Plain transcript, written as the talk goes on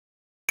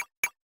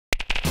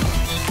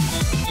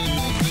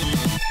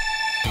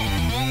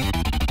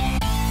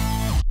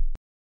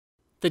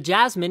The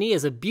Jazz Mini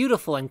is a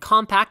beautiful and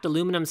compact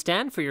aluminum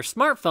stand for your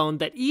smartphone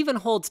that even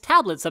holds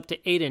tablets up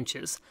to 8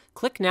 inches.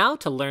 Click now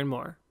to learn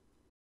more.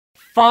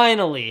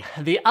 Finally,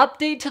 the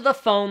update to the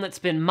phone that's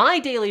been my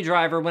daily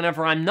driver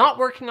whenever I'm not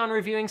working on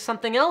reviewing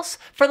something else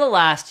for the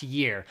last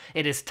year.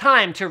 It is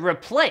time to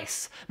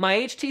replace my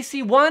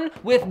HTC One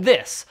with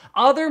this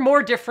other,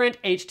 more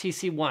different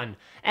HTC One.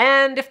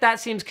 And if that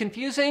seems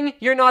confusing,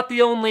 you're not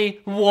the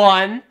only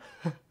one.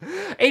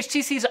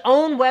 HTC's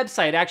own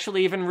website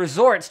actually even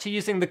resorts to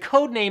using the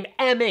codename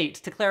M8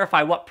 to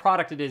clarify what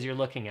product it is you're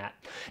looking at.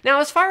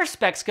 Now, as far as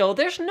specs go,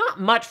 there's not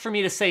much for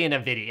me to say in a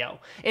video.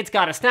 It's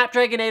got a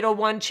Snapdragon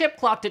 801 chip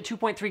clocked at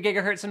 2.3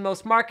 GHz in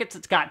most markets,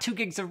 it's got 2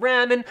 gigs of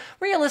RAM, and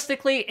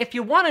realistically, if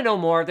you want to know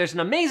more, there's an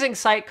amazing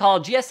site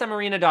called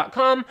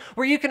gsmarena.com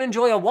where you can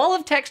enjoy a wall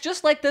of text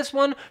just like this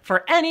one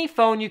for any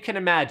phone you can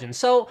imagine.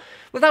 So,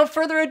 without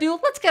further ado,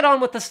 let's get on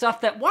with the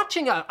stuff that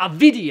watching a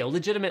video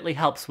legitimately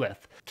helps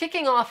with.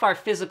 Kicking off our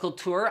physical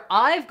tour,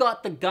 I've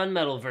got the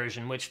gunmetal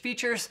version, which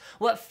features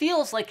what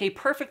feels like a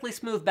perfectly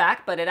smooth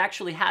back, but it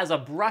actually has a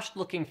brushed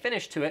looking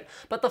finish to it,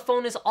 but the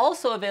phone is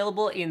also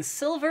available in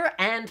silver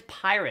and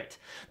pirate.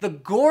 The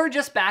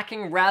gorgeous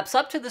backing wraps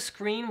up to the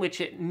screen, which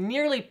it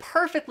nearly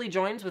perfectly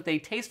joins with a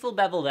tasteful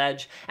beveled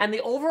edge, and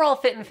the overall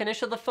fit and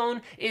finish of the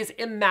phone is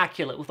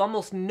immaculate, with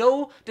almost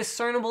no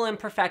discernible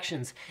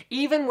imperfections,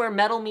 even where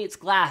metal meets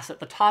glass at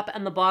the top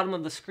and the bottom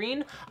of the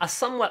screen, a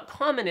somewhat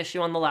common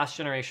issue on the last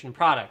generation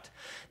product.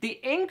 The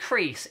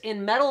increase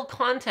in metal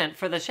content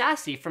for the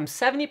chassis from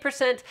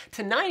 70%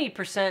 to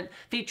 90%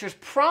 features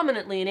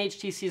prominently in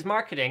HTC's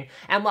marketing,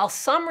 and while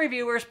some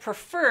reviewers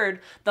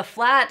preferred the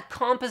flat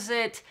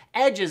composite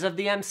edges of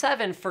the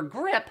M7 for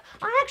grip,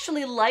 I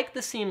actually like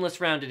the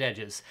seamless rounded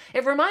edges.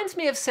 It reminds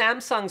me of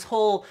Samsung's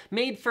whole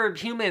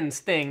made-for-humans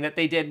thing that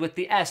they did with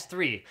the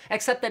S3,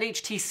 except that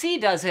HTC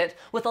does it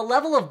with a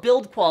level of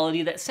build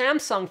quality that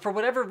Samsung, for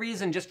whatever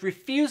reason, just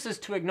refuses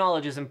to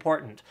acknowledge as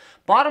important.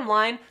 Bottom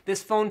line,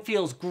 this phone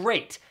feels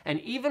great, and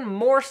even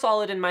more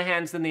solid in my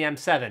hands than the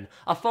M7,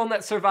 a phone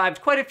that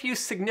survived quite a few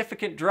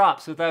significant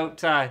drops without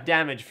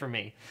damage for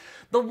me.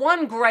 The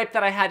one gripe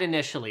that I had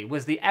initially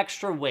was the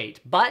extra weight,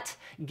 but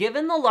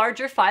given the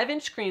larger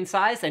 5-inch screen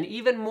size and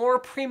even more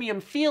premium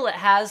feel it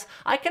has,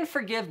 I can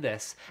forgive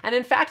this. And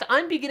in fact,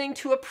 I'm beginning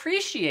to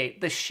appreciate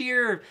the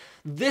sheer,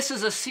 this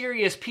is a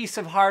serious piece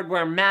of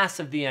hardware mass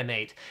of the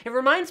M8. It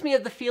reminds me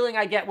of the feeling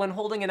I get when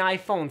holding an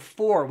iPhone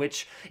 4,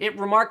 which it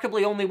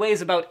remarkably only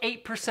weighs about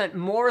 8%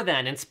 more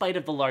than in spite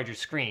of the larger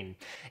screen.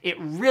 It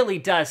really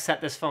does set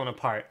this phone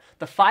apart.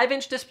 The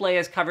 5-inch display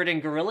is covered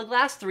in Gorilla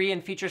Glass 3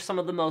 and features some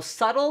of the most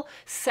subtle,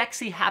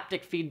 sexy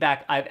haptic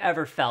feedback I've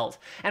ever felt.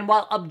 And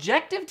while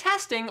objective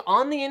testing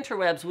on the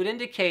interwebs would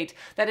indicate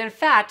that in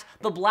fact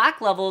the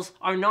black levels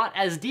are not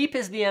as deep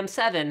as the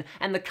M7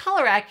 and the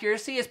color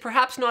accuracy is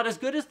perhaps not as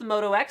good as the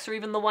Moto X or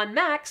even the One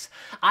Max,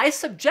 I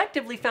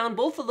subjectively found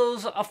both of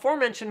those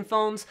aforementioned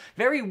phones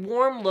very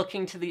warm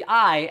looking to the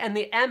eye and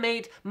the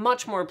M8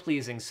 much more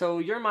pleasing, so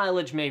your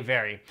mileage may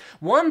vary.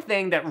 One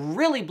thing that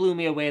really blew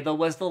me away though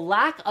was the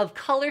lack of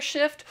color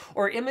shift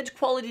or image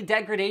quality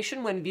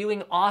degradation when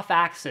viewing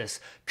off-axis.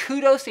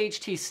 Kudos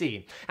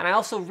HTC. And I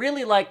also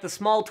really like the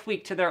small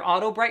tweak to their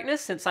auto brightness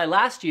since I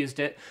last used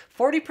it.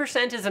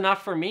 40% is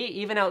enough for me,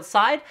 even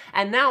outside,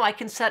 and now I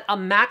can set a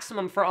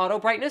maximum for auto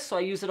brightness, so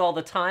I use it all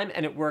the time,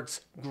 and it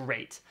works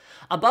great.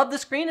 Above the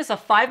screen is a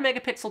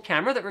 5-megapixel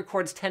camera that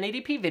records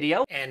 1080p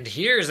video, and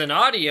here's an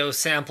audio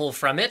sample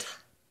from it.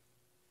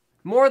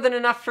 More than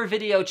enough for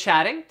video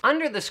chatting.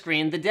 Under the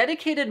screen, the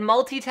dedicated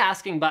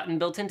multitasking button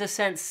built into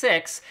Sense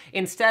 6,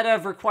 instead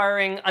of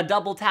requiring a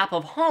double tap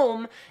of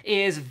home,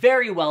 is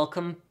very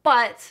welcome,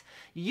 but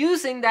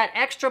using that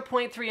extra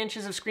 0.3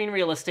 inches of screen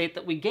real estate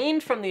that we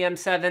gained from the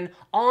M7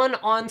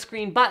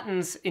 on-screen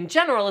buttons in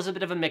general is a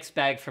bit of a mixed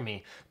bag for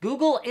me.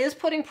 Google is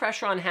putting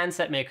pressure on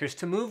handset makers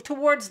to move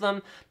towards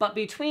them, but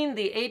between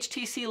the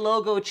HTC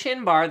logo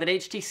chin bar that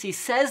HTC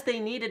says they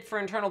needed for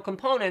internal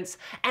components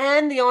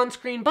and the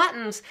on-screen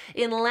buttons,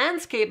 in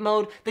landscape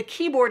mode, the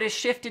keyboard is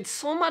shifted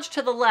so much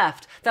to the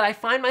left that I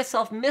find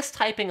myself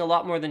mistyping a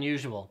lot more than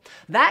usual.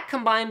 That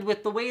combined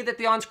with the way that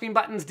the on-screen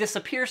buttons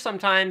disappear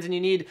sometimes and you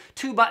need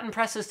 2 button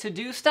presses to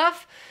do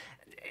stuff,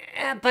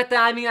 but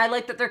I mean, I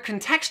like that they're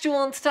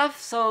contextual and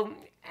stuff, so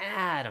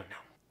I don't know.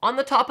 On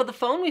the top of the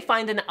phone, we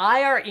find an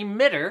IR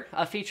emitter,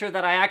 a feature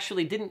that I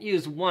actually didn't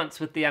use once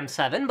with the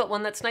M7, but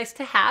one that's nice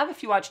to have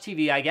if you watch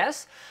TV, I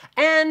guess.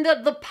 And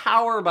the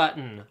power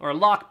button, or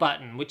lock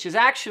button, which is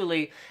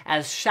actually,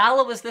 as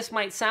shallow as this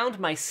might sound,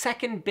 my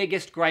second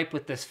biggest gripe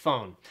with this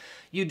phone.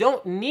 You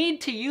don't need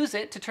to use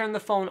it to turn the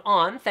phone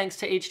on, thanks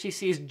to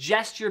HTC's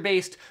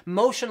gesture-based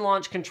motion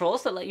launch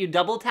controls that let you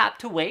double tap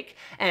to wake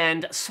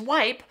and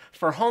swipe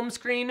for home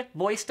screen,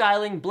 voice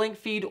dialing, blink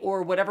feed,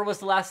 or whatever was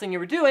the last thing you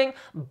were doing,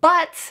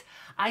 but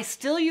I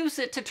still use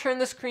it to turn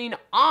the screen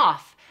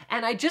off.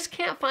 and I just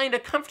can't find a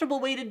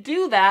comfortable way to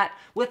do that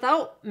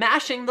without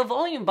mashing the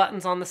volume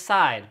buttons on the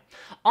side.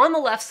 On the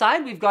left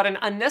side, we've got an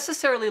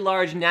unnecessarily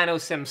large nano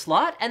SIM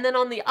slot, and then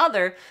on the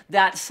other,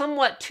 that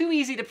somewhat too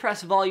easy to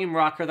press volume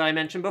rocker that I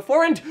mentioned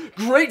before, and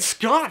great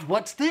Scott,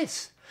 what's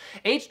this?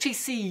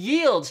 HTC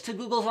yields to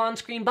Google's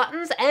on-screen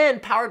buttons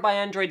and powered by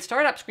Android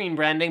startup screen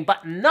branding,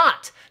 but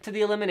not to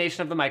the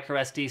elimination of the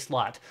microSD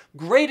slot.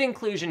 Great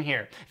inclusion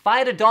here. If I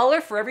had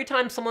 $1 for every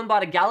time someone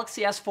bought a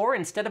Galaxy S4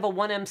 instead of a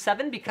One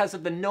M7 because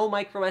of the no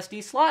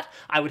microSD slot,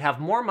 I would have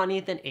more money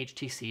than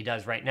HTC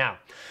does right now.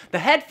 The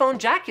headphone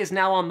jack is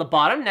now on the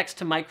bottom next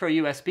to micro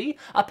USB,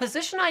 a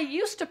position I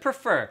used to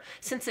prefer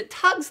since it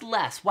tugs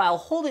less while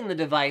holding the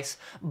device,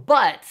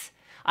 but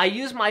I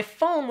use my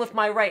phone with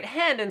my right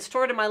hand and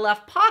store it in my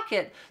left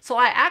pocket, so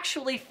I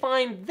actually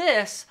find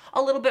this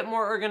a little bit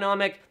more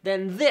ergonomic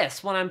than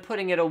this when I'm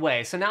putting it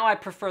away. So now I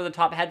prefer the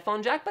top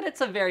headphone jack, but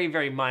it's a very,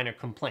 very minor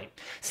complaint.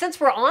 Since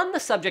we're on the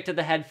subject of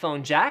the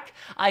headphone jack,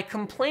 I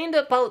complained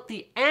about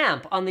the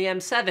amp on the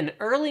M7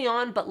 early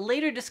on, but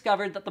later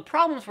discovered that the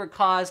problems were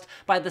caused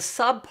by the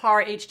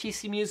subpar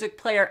HTC Music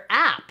Player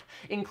app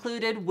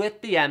included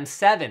with the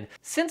M7.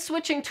 Since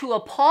switching to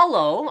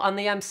Apollo on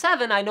the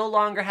M7, I no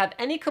longer have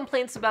any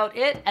complaints about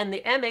it, and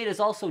the M8 is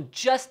also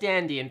just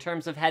dandy in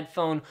terms of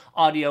headphone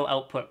audio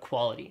output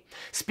quality.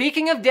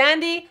 Speaking of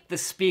dandy, the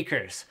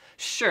speakers.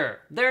 Sure,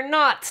 they're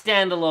not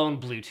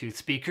standalone Bluetooth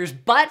speakers,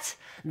 but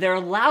they're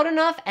loud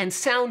enough and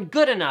sound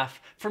good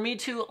enough for me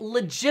to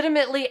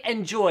legitimately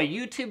enjoy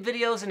YouTube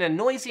videos in a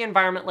noisy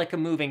environment like a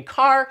moving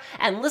car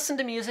and listen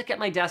to music at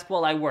my desk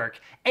while I work.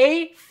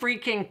 A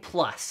freaking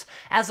plus.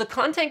 As a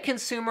content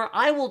consumer,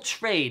 I will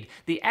trade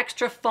the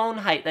extra phone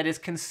height that is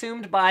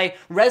consumed by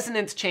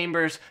resonance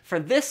chambers for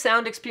this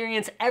sound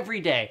experience every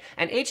day,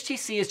 and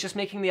HTC is just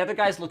making the other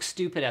guys look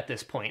stupid at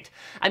this point.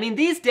 I mean,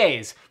 these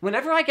days,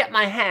 whenever I get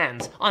my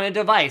hands on a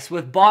device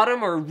with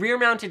bottom or rear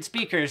mounted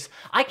speakers,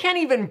 I can't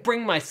even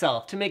bring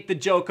myself to make the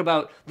joke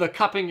about the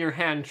cupping your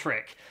hand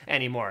trick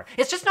anymore.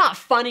 It's just not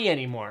funny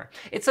anymore.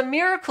 It's a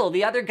miracle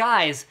the other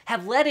guys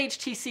have let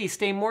HTC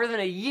stay more than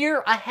a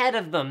year ahead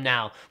of them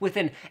now with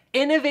an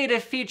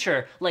innovative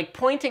feature like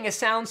pointing a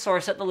sound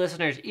source at the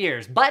listener's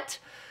ears. But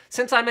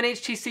since I'm an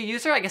HTC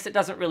user, I guess it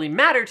doesn't really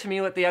matter to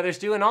me what the others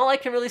do, and all I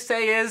can really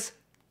say is,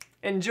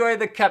 enjoy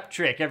the cup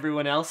trick,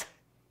 everyone else.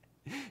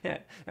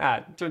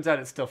 Yeah, turns out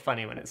it's still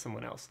funny when it's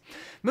someone else.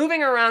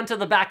 Moving around to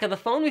the back of the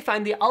phone, we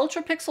find the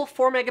ultra-pixel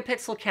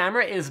 4-megapixel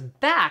camera is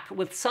back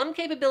with some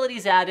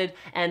capabilities added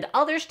and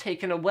others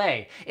taken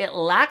away. It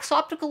lacks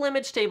optical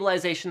image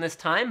stabilization this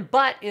time,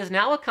 but is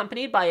now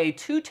accompanied by a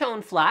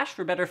two-tone flash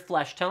for better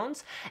flesh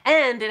tones,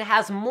 and it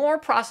has more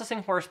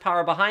processing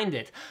horsepower behind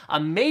it, a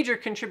major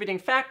contributing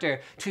factor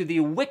to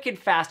the wicked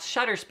fast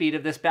shutter speed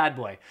of this bad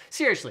boy.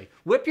 Seriously,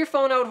 whip your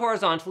phone out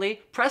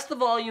horizontally, press the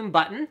volume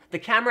button, the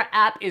camera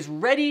app is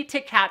ready to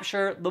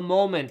capture the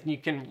moment. You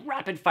can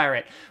rapid fire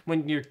it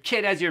when your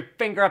kid has your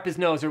finger up his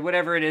nose or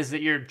whatever it is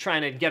that you're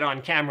trying to get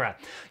on camera.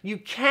 You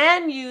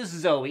can use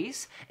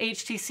Zoe's,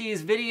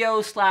 HTC's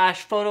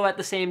video/photo at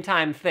the same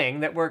time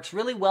thing that works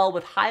really well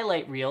with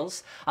highlight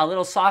reels, a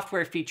little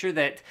software feature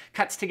that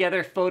cuts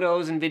together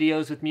photos and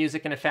videos with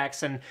music and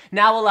effects and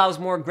now allows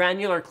more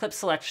granular clip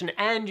selection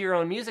and your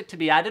own music to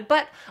be added.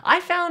 But I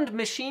found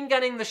machine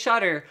gunning the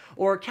shutter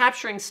or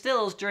capturing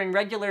stills during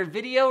regular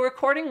video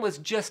recording was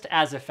just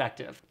as effective.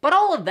 But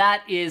all of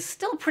that is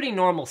still pretty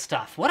normal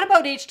stuff. What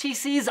about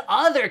HTC's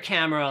other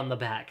camera on the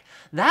back?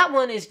 That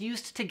one is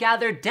used to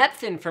gather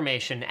depth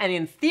information, and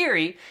in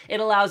theory, it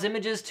allows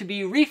images to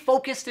be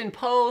refocused in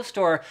post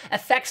or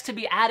effects to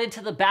be added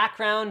to the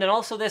background, and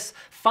also this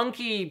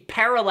funky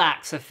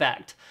parallax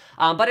effect.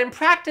 But in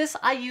practice,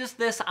 I use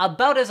this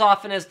about as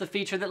often as the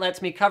feature that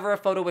lets me cover a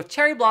photo with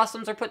cherry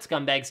blossoms or put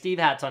scumbag Steve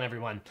hats on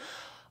everyone.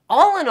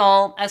 All in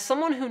all, as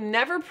someone who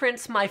never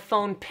prints my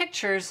phone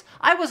pictures,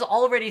 I was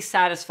already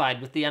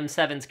satisfied with the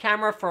M7's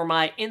camera for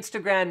my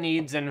Instagram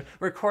needs and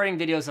recording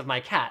videos of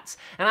my cats.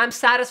 And I'm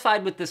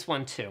satisfied with this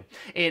one too.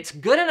 It's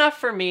good enough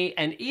for me,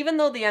 and even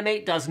though the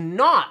M8 does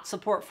not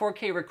support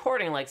 4K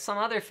recording like some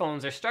other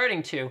phones are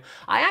starting to,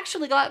 I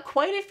actually got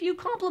quite a few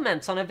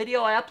compliments on a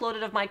video I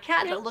uploaded of my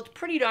cat that looked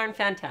pretty darn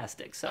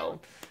fantastic, so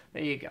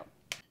there you go.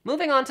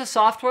 Moving on to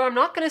software, I'm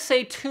not going to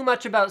say too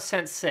much about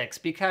Sense 6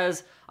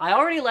 because I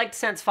already liked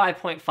Sense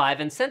 5.5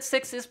 and Sense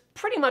 6 is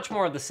pretty much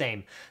more of the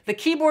same. The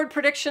keyboard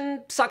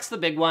prediction sucks the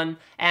big one,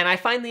 and I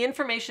find the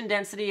information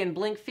density in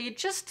blink feed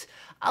just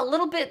a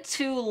little bit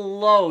too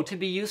low to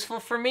be useful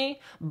for me,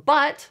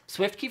 but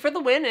SwiftKey for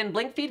the win, and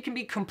blink feed can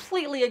be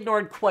completely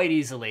ignored quite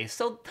easily,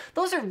 so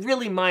those are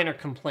really minor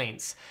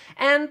complaints.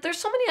 And there's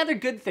so many other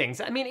good things.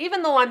 I mean,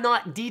 even though I'm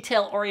not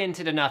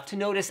detail-oriented enough to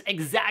notice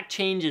exact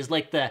changes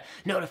like the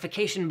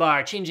notification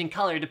bar changing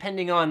color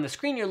depending on the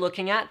screen you're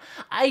looking at,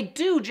 I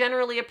do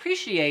generally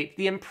appreciate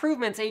the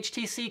improvements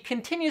HTC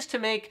continues to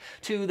make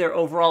to their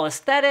overall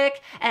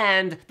aesthetic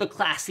and the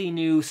classy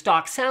new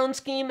stock sound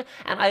scheme,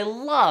 and I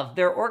love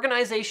their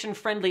organization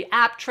organization-friendly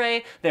app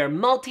tray, their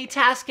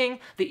multitasking,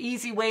 the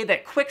easy way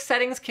that quick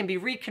settings can be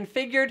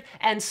reconfigured,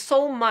 and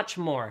so much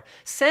more.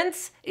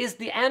 Sense is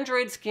the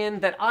Android skin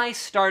that I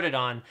started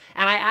on,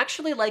 and I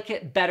actually like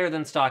it better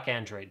than stock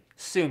Android.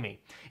 Sue me.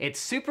 It's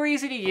super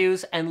easy to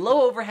use and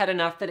low overhead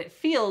enough that it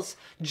feels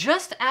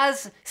just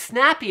as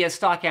snappy as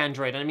stock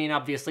Android. I mean,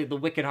 obviously the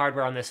wicked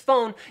hardware on this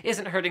phone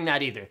isn't hurting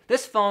that either.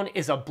 This phone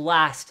is a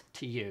blast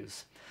to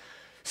use.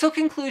 So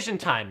conclusion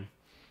time.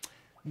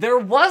 There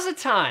was a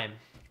time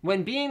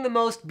when being the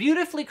most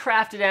beautifully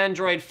crafted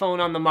Android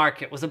phone on the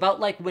market was about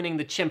like winning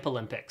the Chimp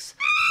Olympics.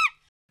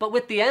 But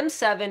with the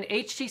M7,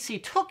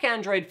 HTC took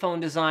Android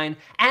phone design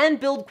and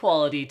build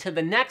quality to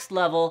the next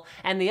level,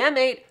 and the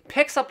M8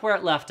 picks up where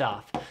it left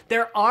off.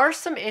 There are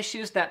some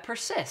issues that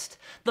persist.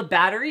 The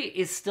battery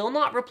is still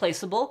not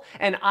replaceable,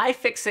 and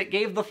iFixit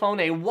gave the phone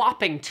a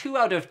whopping 2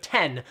 out of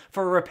 10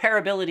 for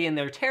repairability in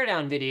their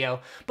teardown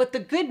video. But the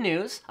good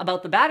news,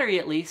 about the battery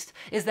at least,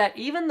 is that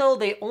even though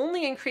they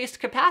only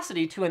increased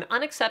capacity to an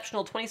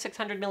unexceptional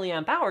 2600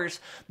 milliamp hours,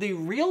 the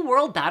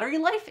real-world battery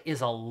life is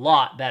a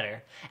lot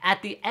better.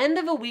 At the end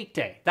of a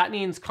weekday, that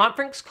means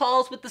conference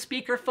calls with the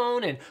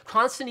speakerphone and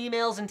constant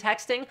emails and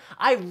texting,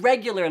 I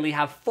regularly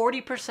have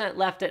 40%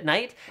 left at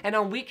night, and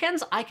on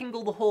weekends I can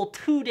go the whole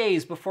 2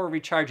 days before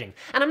recharging.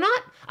 And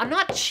I'm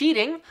not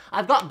cheating.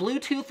 I've got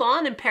Bluetooth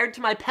on and paired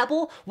to my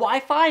Pebble,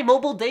 Wi-Fi,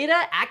 mobile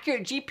data,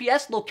 accurate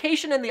GPS,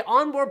 location, and the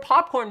onboard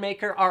popcorn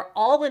maker are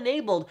all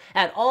enabled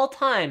at all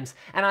times,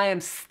 and I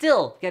am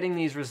still getting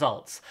these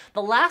results.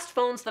 The last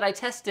phones that I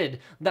tested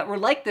that were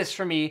like this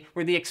for me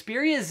were the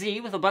Xperia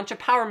Z with a bunch of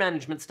power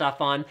management stuff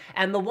on,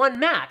 and the One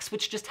Max,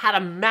 which just had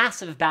a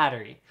massive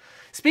battery.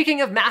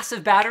 Speaking of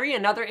massive battery,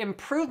 another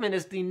improvement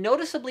is the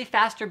noticeably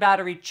faster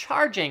battery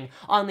charging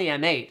on the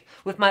M8.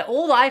 With my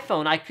old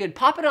iPhone, I could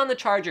pop it on the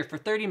charger for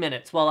 30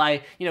 minutes while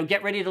I,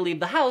 get ready to leave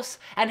the house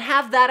and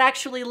have that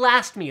actually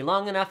last me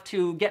long enough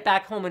to get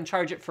back home and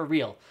charge it for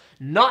real.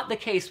 Not the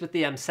case with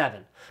the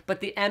M7, but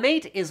the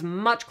M8 is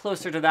much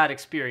closer to that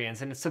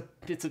experience, and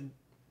it's a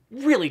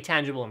really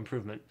tangible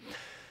improvement.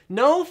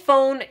 No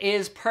phone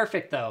is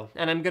perfect though,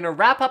 and I'm gonna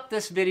wrap up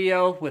this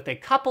video with a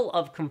couple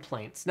of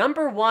complaints.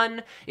 Number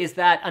one is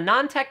that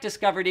AnandTech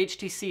discovered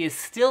HTC is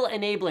still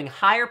enabling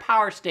higher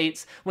power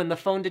states when the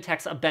phone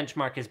detects a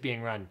benchmark is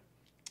being run.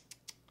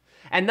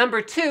 And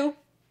number two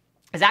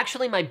is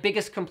actually my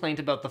biggest complaint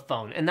about the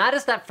phone, and that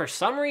is that for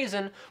some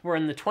reason, we're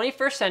in the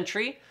 21st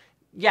century.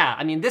 Yeah,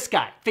 I mean, this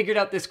guy figured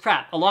out this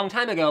crap a long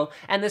time ago,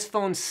 and this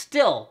phone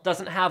still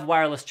doesn't have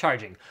wireless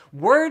charging.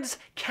 Words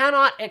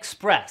cannot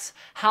express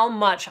how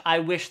much I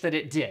wish that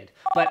it did.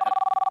 But,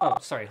 oh,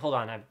 sorry, hold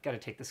on, I've got to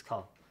take this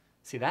call.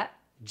 See that?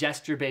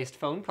 Gesture-based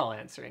phone call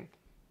answering.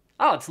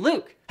 Oh, it's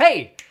Luke.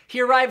 Hey, he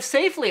arrived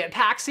safely at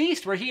PAX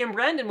East, where he and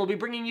Brandon will be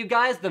bringing you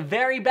guys the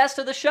very best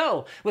of the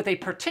show, with a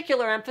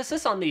particular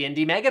emphasis on the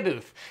Indie Mega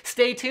Booth.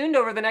 Stay tuned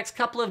over the next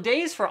couple of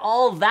days for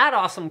all that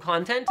awesome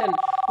content, and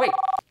wait.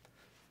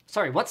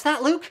 Sorry, what's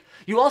that, Luke?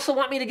 You also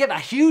want me to give a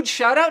huge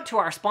shout out to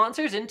our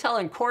sponsors, Intel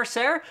and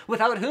Corsair,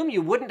 without whom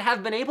you wouldn't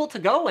have been able to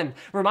go, and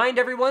remind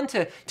everyone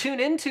to tune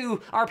in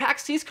to our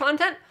PAX East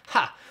content?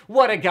 Ha,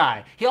 what a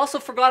guy. He also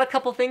forgot a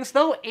couple things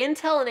though.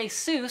 Intel and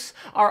Asus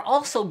are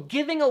also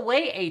giving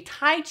away a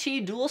Tai Chi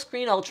dual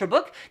screen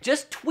Ultrabook.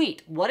 Just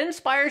tweet what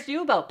inspires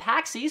you about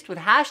PAX East with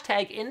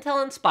hashtag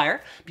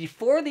IntelInspire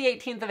before the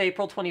 18th of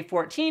April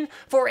 2014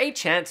 for a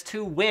chance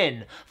to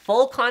win.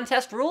 Full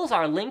contest rules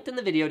are linked in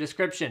the video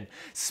description.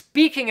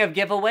 Speaking of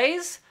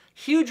giveaways,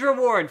 huge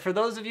reward for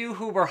those of you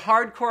who were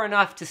hardcore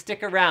enough to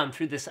stick around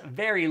through this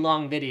very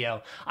long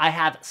video. I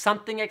have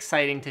something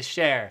exciting to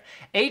share.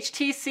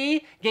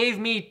 HTC gave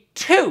me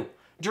 2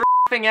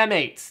 giraffing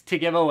M8s to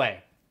give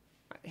away.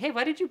 Hey,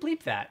 why did you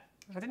bleep that?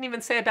 I didn't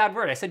even say a bad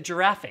word. I said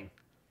giraffing.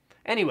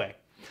 Anyway,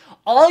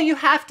 all you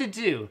have to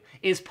do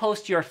is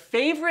post your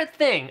favorite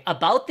thing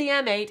about the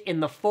M8 in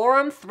the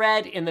forum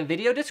thread in the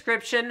video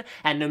description,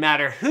 and no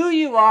matter who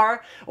you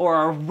are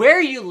or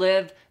where you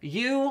live,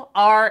 you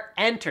are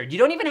entered. You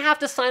don't even have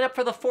to sign up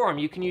for the forum.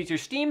 You can use your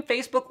Steam,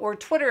 Facebook, or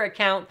Twitter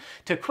account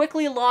to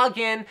quickly log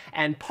in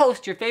and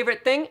post your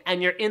favorite thing,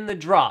 and you're in the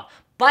draw.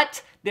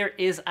 But there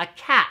is a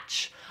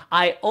catch.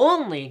 I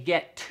only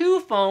get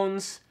 2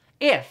 phones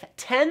if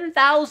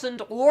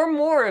 10,000 or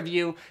more of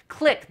you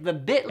click the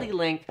bit.ly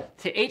link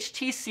to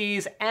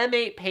HTC's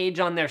M8 page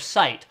on their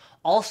site,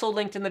 also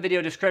linked in the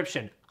video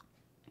description.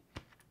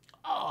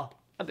 Oh,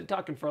 I've been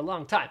talking for a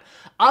long time.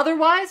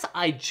 Otherwise,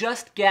 I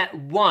just get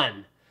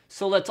 1.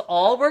 So let's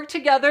all work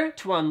together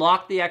to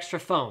unlock the extra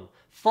phone.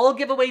 Full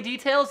giveaway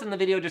details in the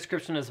video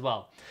description as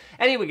well.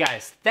 Anyway,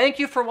 guys, thank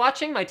you for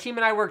watching. My team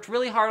and I worked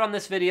really hard on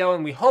this video,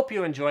 and we hope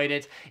you enjoyed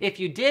it. If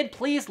you did,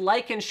 please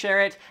like and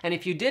share it. And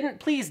if you didn't,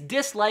 please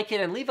dislike it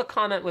and leave a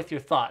comment with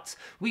your thoughts.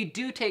 We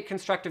do take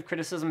constructive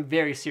criticism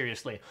very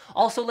seriously.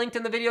 Also linked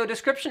in the video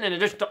description, in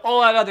addition to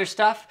all that other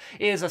stuff,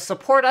 is a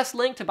support us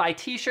link to buy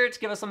t-shirts,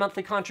 give us a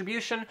monthly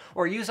contribution,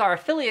 or use our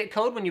affiliate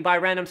code when you buy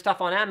random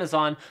stuff on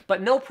Amazon.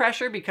 But no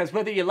pressure, because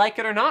whether you like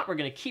it or not, we're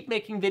going to keep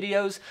making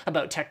videos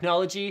about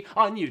technology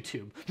on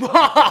YouTube.